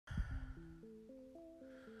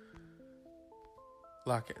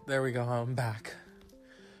Lock it. There we go. I'm back.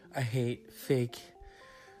 I hate fake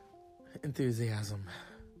enthusiasm.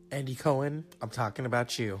 Andy Cohen, I'm talking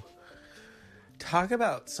about you. Talk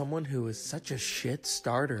about someone who is such a shit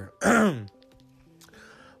starter.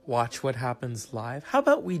 Watch What Happens Live. How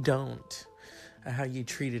about we don't? And how you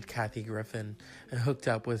treated Kathy Griffin and hooked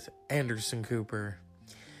up with Anderson Cooper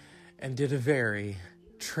and did a very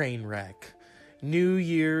train wreck New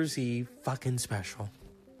Year's Eve fucking special.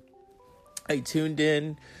 I tuned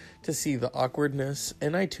in to see the awkwardness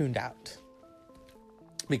and I tuned out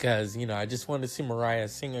because, I just wanted to see Mariah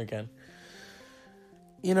sing again.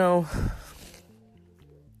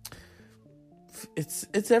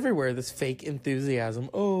 It's everywhere, this fake enthusiasm.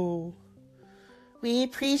 Oh, we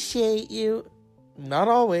appreciate you. Not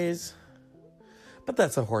always. But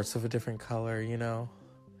that's a horse of a different color,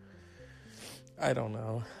 I don't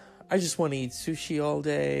know. I just want to eat sushi all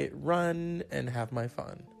day, run, and have my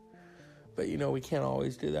fun. But, we can't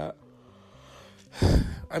always do that.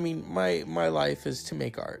 I mean, my life is to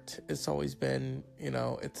make art. It's always been,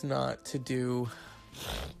 it's not to do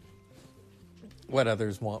what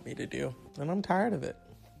others want me to do. And I'm tired of it.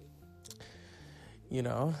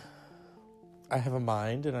 I have a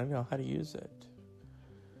mind and I know how to use it.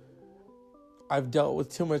 I've dealt with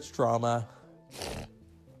too much drama.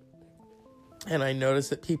 And I notice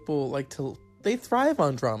that people they thrive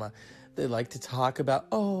on drama. They like to talk about,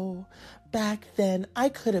 oh, back then I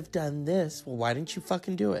could have done this. Well, why didn't you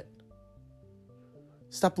fucking do it?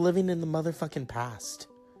 Stop living in the motherfucking past.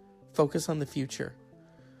 Focus on the future.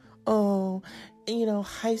 Oh,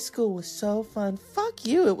 high school was so fun. Fuck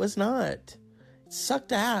you, it was not. It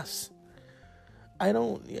sucked ass.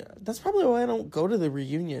 That's probably why I don't go to the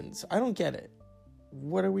reunions. I don't get it.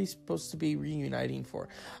 What are we supposed to be reuniting for?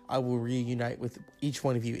 I will reunite with each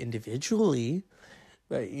one of you individually.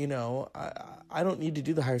 But, I don't need to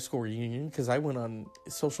do the high school reunion because I went on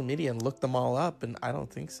social media and looked them all up, and I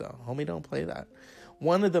don't think so. Homie, don't play that.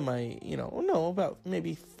 One of them about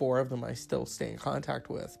maybe 4 of them I still stay in contact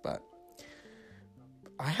with, but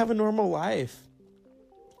I have a normal life.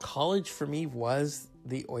 College for me was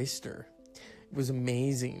the oyster. It was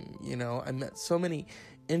amazing, I met so many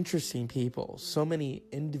interesting people, so many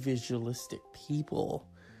individualistic people.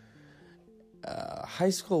 High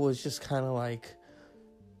school was just kind of like,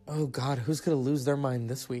 oh God, who's going to lose their mind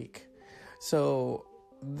this week? So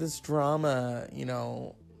this drama,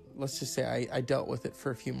 let's just say I dealt with it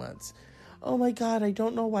for a few months. Oh my God, I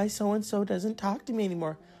don't know why so-and-so doesn't talk to me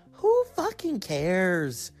anymore. Who fucking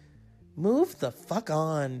cares? Move the fuck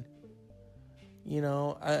on.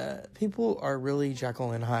 People are really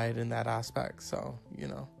Jekyll and Hyde in that aspect. So,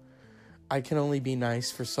 I can only be nice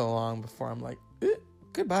for so long before I'm like,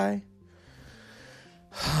 goodbye.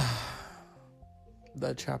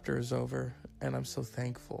 That chapter is over, and I'm so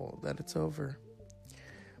thankful that it's over.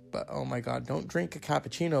 But, oh my God, don't drink a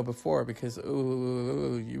cappuccino before because,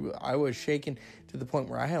 I was shaking to the point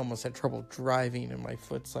where I almost had trouble driving, and my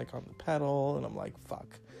foot's like on the pedal, and I'm like,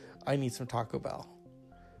 fuck, I need some Taco Bell.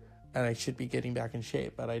 And I should be getting back in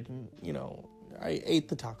shape, but I didn't, I ate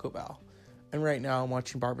the Taco Bell. And right now I'm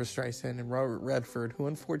watching Barbra Streisand and Robert Redford, who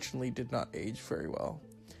unfortunately did not age very well.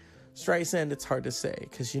 Streisand, it's hard to say,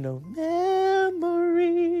 because,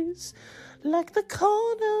 memories like the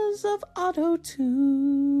corners of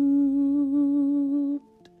auto-tuned.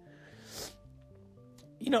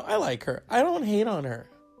 I like her. I don't hate on her.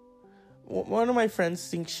 One of my friends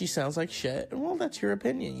thinks she sounds like shit, and well, that's your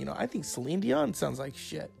opinion. I think Celine Dion sounds like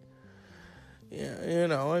shit. Yeah,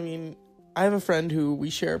 I have a friend who we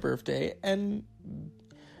share a birthday, and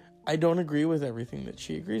I don't agree with everything that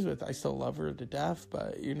she agrees with. I still love her to death,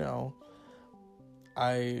 but,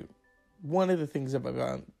 one of the things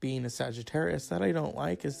about being a Sagittarius that I don't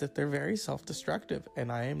like is that they're very self-destructive,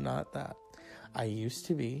 and I am not that. I used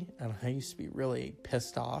to be, and I used to be really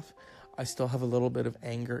pissed off. I still have a little bit of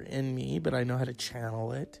anger in me, but I know how to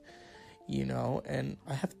channel it, and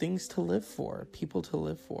I have things to live for, people to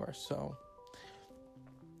live for, so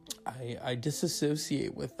I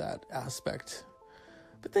disassociate with that aspect.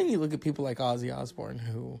 But then you look at people like Ozzy Osbourne,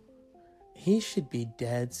 who he should be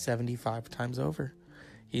dead 75 times over.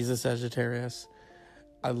 He's a Sagittarius.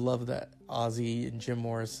 I love that Ozzy and Jim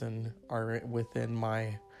Morrison are within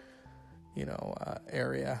my,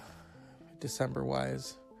 area,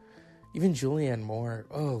 December-wise. Even Julianne Moore,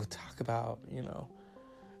 talk about,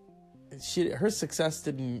 her success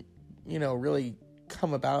didn't, really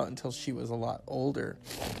come about until she was a lot older.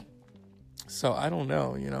 So I don't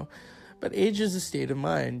know, but age is a state of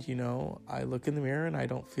mind, I look in the mirror and I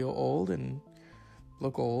don't feel old and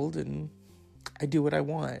look old and I do what I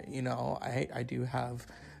want, I do have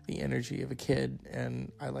the energy of a kid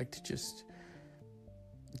and I like to just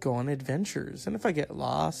go on adventures. And if I get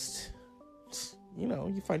lost,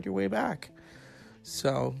 you find your way back.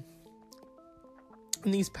 So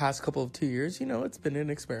in these past couple of 2 years, it's been an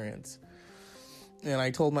experience. And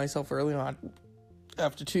I told myself early on,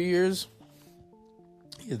 after 2 years,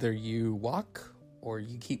 either you walk or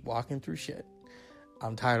you keep walking through shit.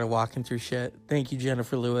 I'm tired of walking through shit. Thank you,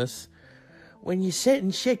 Jennifer Lewis. When you sit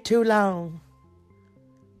in shit too long,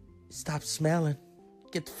 stop smelling.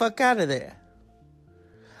 Get the fuck out of there.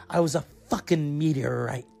 I was a fucking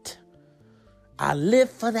meteorite. I live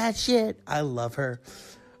for that shit. I love her.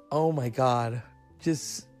 Oh my God.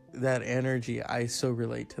 Just that energy. I so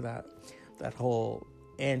relate to that. That whole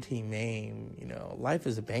Auntie Mame, life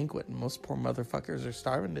is a banquet and most poor motherfuckers are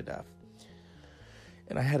starving to death.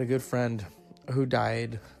 And I had a good friend who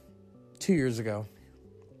died 2 years ago.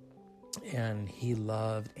 And he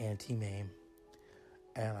loved Auntie Mame.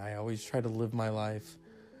 And I always try to live my life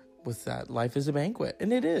with that. Life is a banquet.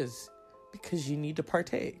 And it is. Because you need to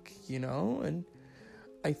partake, And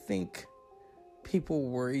I think people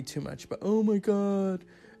worry too much about, oh my God.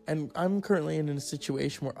 And I'm currently in a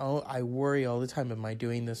situation where I worry all the time. Am I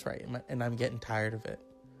doing this right? And I'm getting tired of it.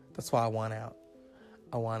 That's why I want out.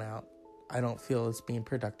 I don't feel it's being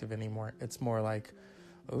productive anymore. It's more like,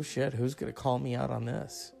 oh shit, who's going to call me out on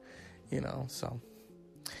this? So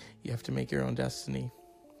you have to make your own destiny.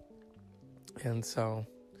 And so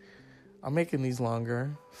I'm making these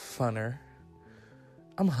longer, funner.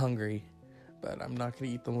 I'm hungry, but I'm not going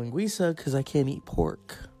to eat the linguiça because I can't eat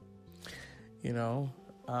pork.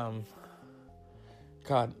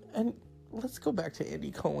 God, and let's go back to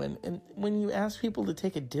Andy Cohen. And when you ask people to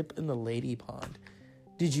take a dip in the lady pond,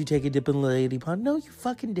 did you take a dip in the lady pond? No, you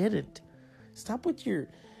fucking didn't. Stop with your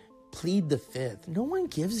plead the fifth. No one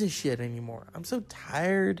gives a shit anymore. I'm so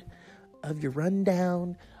tired of your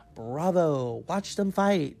rundown. Bravo. Watch them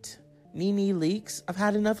fight. Nene Leakes, I've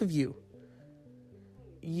had enough of you.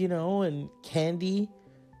 And Candy,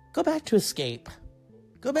 go back to Escape.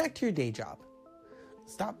 Go back to your day job.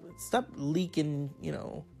 Stop leaking,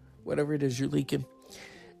 whatever it is you're leaking.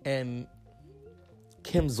 And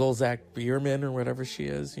Kim Zolciak Biermann or whatever she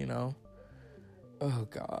is, Oh,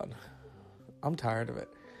 God. I'm tired of it.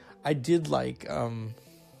 I did like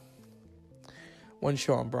one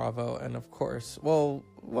show on Bravo, and of course,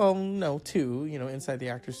 no, two, Inside the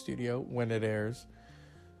Actors Studio when it airs,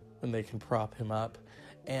 when they can prop him up,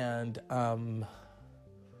 and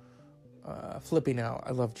Flipping Out.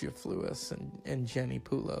 I love Jeff Lewis and Jenny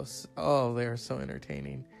Poulos. Oh, they're so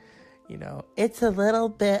entertaining. It's a little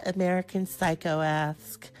bit American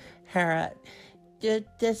Psycho-esque.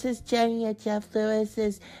 This is Jenny at Jeff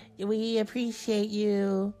Lewis's. We appreciate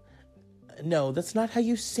you. No, that's not how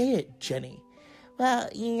you say it, Jenny. Well,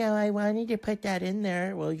 I wanted to put that in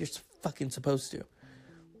there. Well, you're fucking supposed to.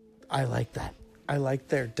 I like that. I like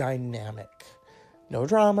their dynamic. No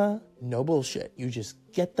drama, no bullshit. You just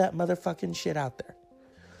get that motherfucking shit out there.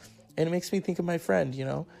 And it makes me think of my friend,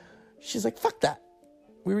 She's like, fuck that.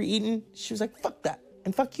 We were eating. She was like, fuck that.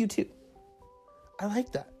 And fuck you too. I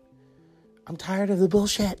like that. I'm tired of the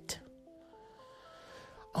bullshit.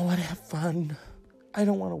 I want to have fun. I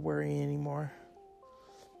don't want to worry anymore.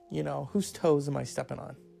 Whose toes am I stepping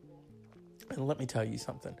on? And let me tell you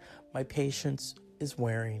something. My patience is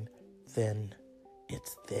wearing thin.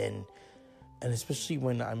 It's thin. And especially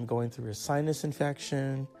when I'm going through a sinus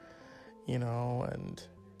infection, and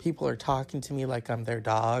people are talking to me like I'm their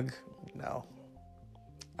dog. No,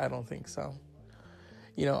 I don't think so.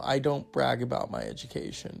 I don't brag about my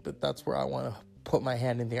education, but that's where I want to put my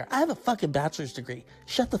hand in the air. I have a fucking bachelor's degree.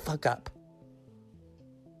 Shut the fuck up.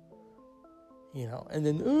 And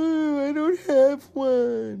then, oh, I don't have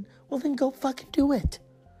one. Well, then go fucking do it.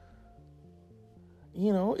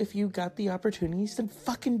 If you got the opportunities, then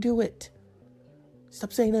fucking do it.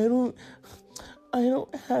 Stop saying, I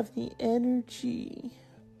don't have the energy.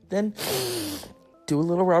 Then do a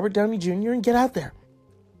little Robert Downey Jr. and get out there.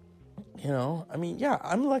 Yeah,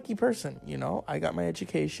 I'm a lucky person. I got my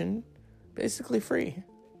education basically free.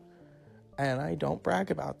 And I don't brag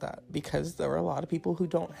about that because there are a lot of people who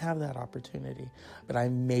don't have that opportunity. But I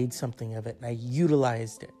made something of it and I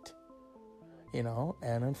utilized it.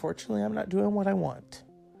 And unfortunately, I'm not doing what I want.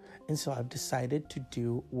 And so I've decided to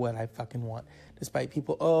do what I fucking want. Despite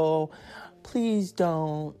people, oh, please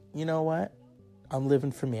don't. You know what? I'm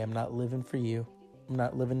living for me. I'm not living for you. I'm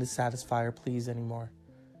not living to satisfy or please anymore.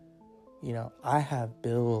 I have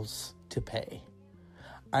bills to pay.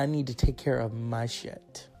 I need to take care of my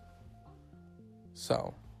shit.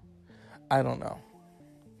 So, I don't know.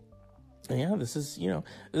 Yeah, this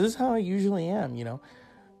is how I usually am,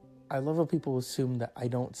 I love how people assume that I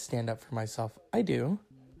don't stand up for myself. I do.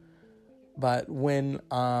 But when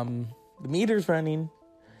the meter's running,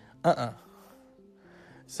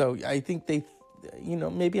 So I think they,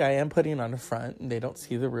 maybe I am putting on a front and they don't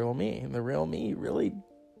see the real me. And the real me really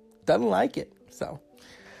doesn't like it. So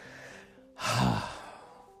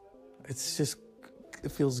it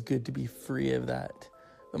feels good to be free of that.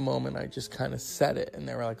 The moment I just kind of said it and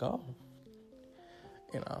they were like, oh,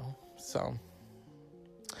 so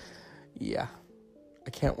yeah, I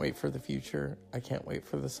can't wait for the future. I can't wait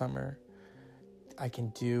for the summer. I can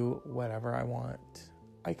do whatever I want.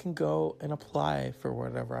 I can go and apply for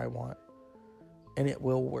whatever I want. And it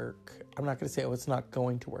will work. I'm not going to say, it's not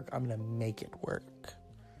going to work. I'm going to make it work.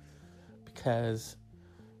 Because,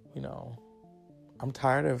 I'm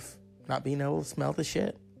tired of not being able to smell the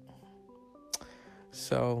shit.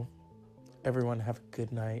 So, everyone have a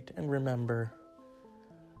good night. And remember,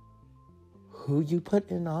 who you put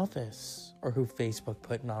in office, or who Facebook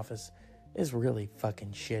put in office, is really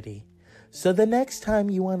fucking shitty. So the next time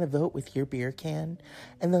you want to vote with your beer can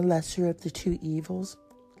and the lesser of the two evils,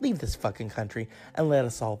 leave this fucking country and let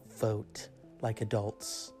us all vote like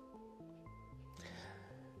adults.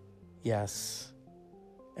 Yes.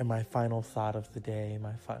 And my final thought of the day,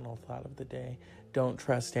 don't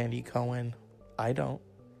trust Andy Cohen. I don't.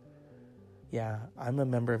 Yeah, I'm a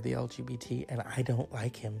member of the LGBT and I don't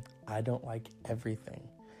like him. I don't like everything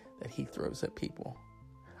that he throws at people.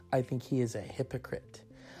 I think he is a hypocrite.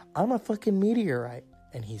 I'm a fucking meteorite,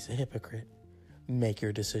 and he's a hypocrite. Make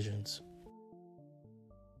your decisions.